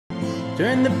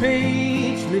Turn the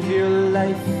page, live your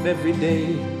life every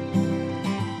day.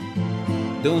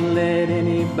 Don't let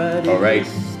anybody. All right,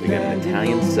 we got an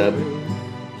Italian sub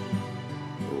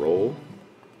roll.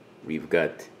 We've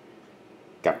got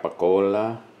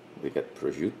capicola. We got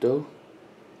prosciutto.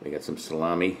 We got some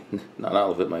salami. Not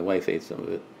all of it. My wife ate some of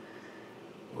it.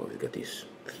 Oh, we've got these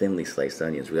thinly sliced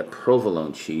onions. We got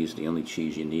provolone cheese, the only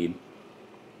cheese you need.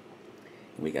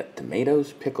 We got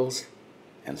tomatoes, pickles,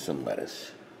 and some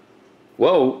lettuce.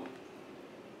 Whoa!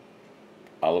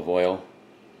 Olive oil,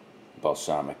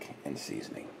 balsamic, and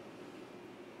seasoning.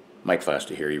 Mike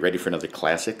Foster here. You ready for another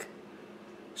classic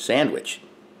sandwich?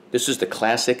 This is the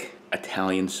classic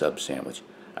Italian sub sandwich.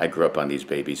 I grew up on these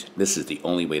babies. This is the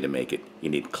only way to make it. You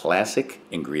need classic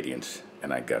ingredients,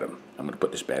 and I got them. I'm going to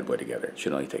put this bad boy together. It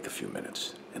should only take a few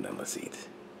minutes, and then let's eat.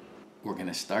 We're going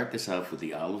to start this off with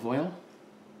the olive oil.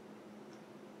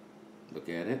 Look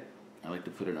at it. I like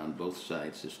to put it on both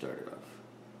sides to start it off.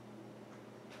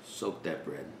 Soak that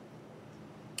bread.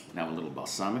 Now a little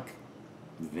balsamic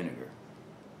vinegar.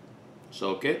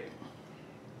 Soak it.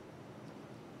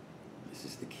 This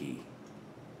is the key.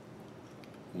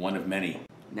 One of many.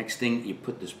 Next thing, you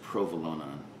put this provolone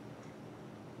on.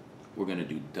 We're going to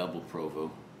do double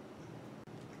provo.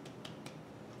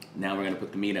 Now we're going to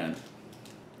put the meat on.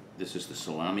 This is the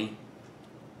salami.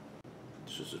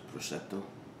 This is the prosciutto.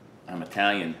 I'm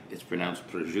Italian. It's pronounced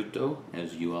prosciutto,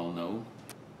 as you all know.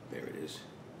 There it is.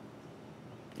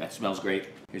 That smells great.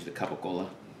 Here's the capicola.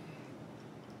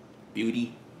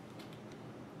 Beauty.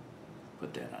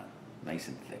 Put that on. Nice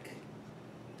and thick.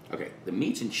 Okay, the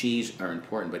meats and cheese are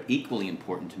important, but equally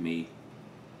important to me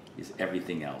is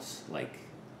everything else, like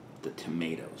the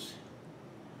tomatoes.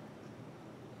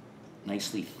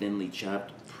 Nicely thinly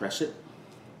chopped, press it.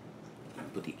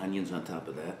 Put the onions on top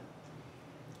of that.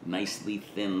 Nicely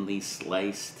thinly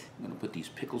sliced. I'm gonna put these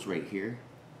pickles right here.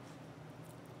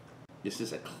 This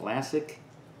is a classic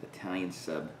Italian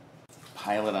sub.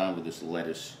 Pile it on with this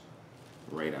lettuce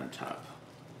right on top.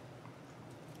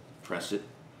 Press it.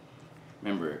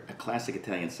 Remember, a classic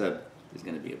Italian sub is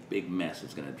going to be a big mess.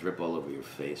 It's going to drip all over your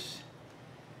face,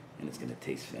 and it's going to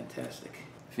taste fantastic.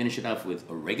 Finish it off with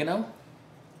oregano.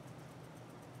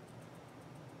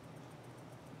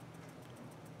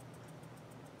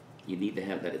 You need to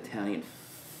have that Italian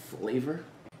flavor,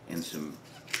 and some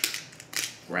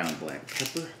ground black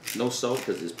pepper. No salt,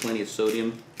 because there's plenty of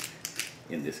sodium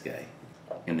in this guy.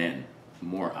 And then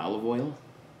more olive oil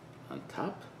on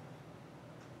top.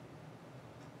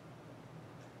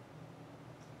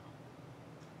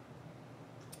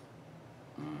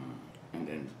 And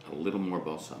then a little more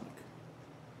balsamic.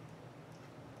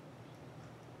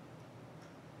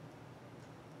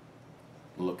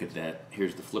 Look at that.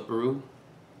 Here's the flipperoo.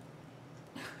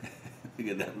 Look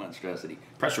at that monstrosity.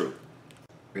 Press-roo.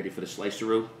 Ready for the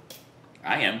sliceroo?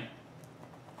 I am.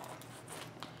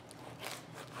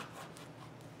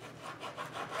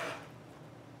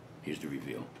 Here's the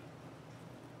reveal.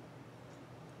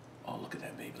 Oh, look at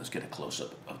that, babe. Let's get a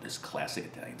close-up of this classic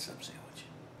Italian sub sandwich.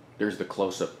 There's the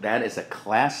close-up. That is a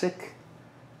classic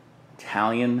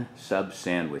Italian sub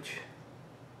sandwich.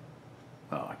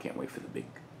 Oh, I can't wait for the big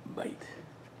bite.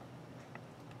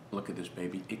 Look at this,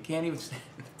 baby. It can't even,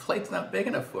 the plate's not big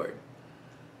enough for it.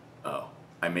 Oh,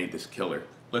 I made this killer.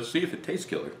 Let's see if it tastes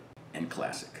killer. And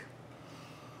classic.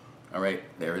 All right,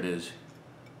 there it is.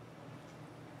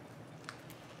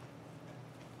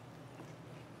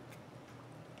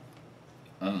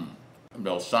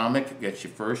 Balsamic gets you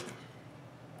first.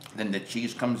 Then the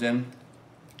cheese comes in.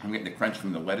 I'm getting the crunch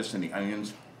from the lettuce and the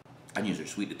onions. Onions are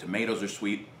sweet, the tomatoes are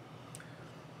sweet.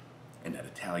 And that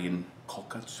Italian cold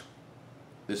cuts.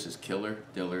 This is killer,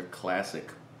 diller,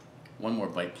 classic. One more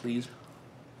bite, please.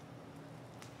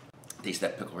 Taste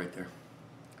that pickle right there.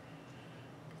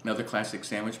 Another classic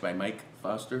sandwich by Mike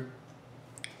Foster,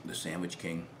 the Sandwich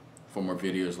King. For more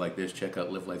videos like this, check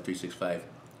out Live Life 365.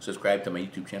 Subscribe to my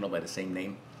YouTube channel by the same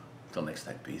name. Until next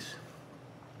time, peace.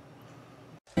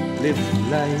 Live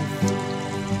life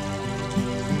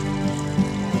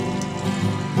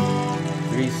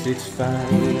 365.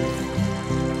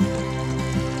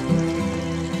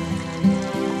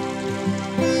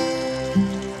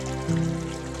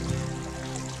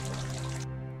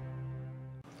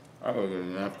 I will get a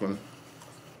napkin.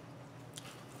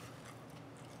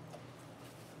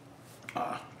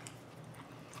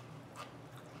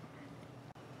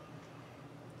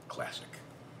 Classic.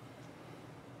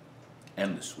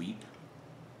 And the sweet.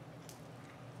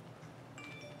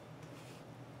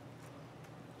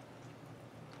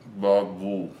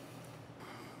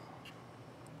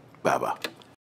 Baba.